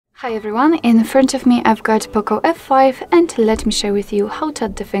Hi everyone, in front of me I've got POCO F5 and let me share with you how to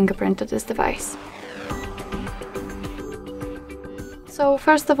add the fingerprint to this device. So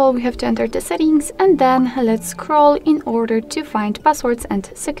first of all we have to enter the settings and then let's scroll in order to find passwords and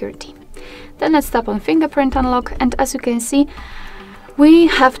security. Then let's tap on fingerprint unlock, and as you can see we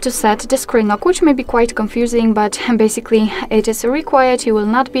have to set the screen lock, which may be quite confusing, but basically it is required. You will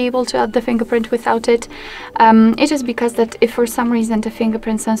not be able to add the fingerprint without it. It is because that if for some reason the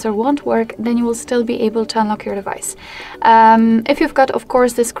fingerprint sensor won't work, then you will still be able to unlock your device. If you've got, of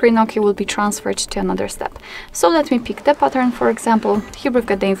course, the screen lock, you will be transferred to another step. So let me pick the pattern, for example. Here we've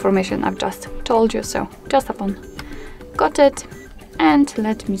got the information I've just told you, so just tap on got it, and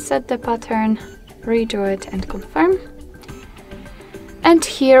let me set the pattern, redo it and confirm. And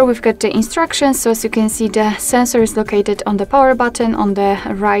here we've got the instructions. So as you can see, the sensor is located on the power button on the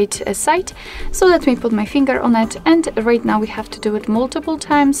right side. So let me put my finger on it, and right now we have to do it multiple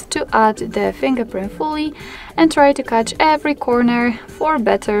times to add the fingerprint fully and try to catch every corner for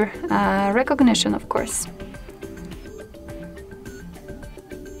better recognition, of course.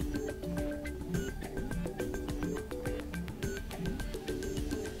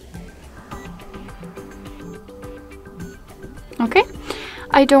 Okay.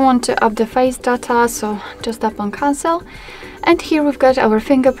 I don't want to up the face data, so just tap on cancel. And here we've got our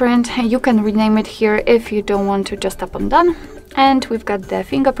fingerprint. You can rename it here if you don't want to, just tap on done. And we've got the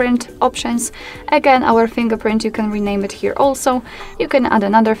fingerprint options. Again, our fingerprint, you can rename it here also. You can add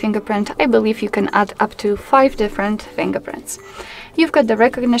another fingerprint. I believe you can add up to 5 different fingerprints. You've got the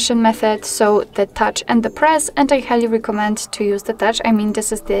recognition method, so the touch and the press, and I highly recommend to use the touch. I mean,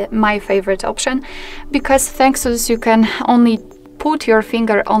 this is my favorite option, because thanks to this you can only put your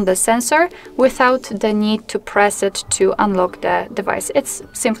finger on the sensor without the need to press it to unlock the device. It's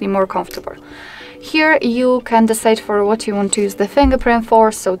simply more comfortable. Here you can decide for what you want to use the fingerprint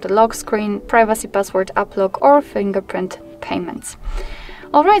for, so the lock screen, privacy password, app lock, or fingerprint payments.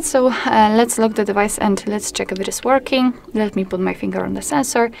 Alright, so let's lock the device and let's check if it is working. Let me put my finger on the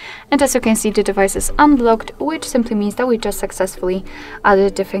sensor, and as you can see the device is unlocked, which simply means that we just successfully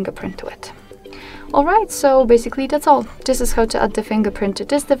added the fingerprint to it. Alright, so basically that's all. This is how to add the fingerprint to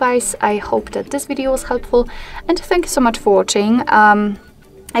this device. I hope that this video was helpful, and thank you so much for watching.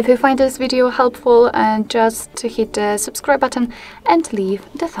 If you find this video helpful, just hit the subscribe button and leave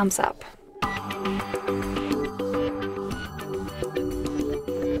the thumbs up.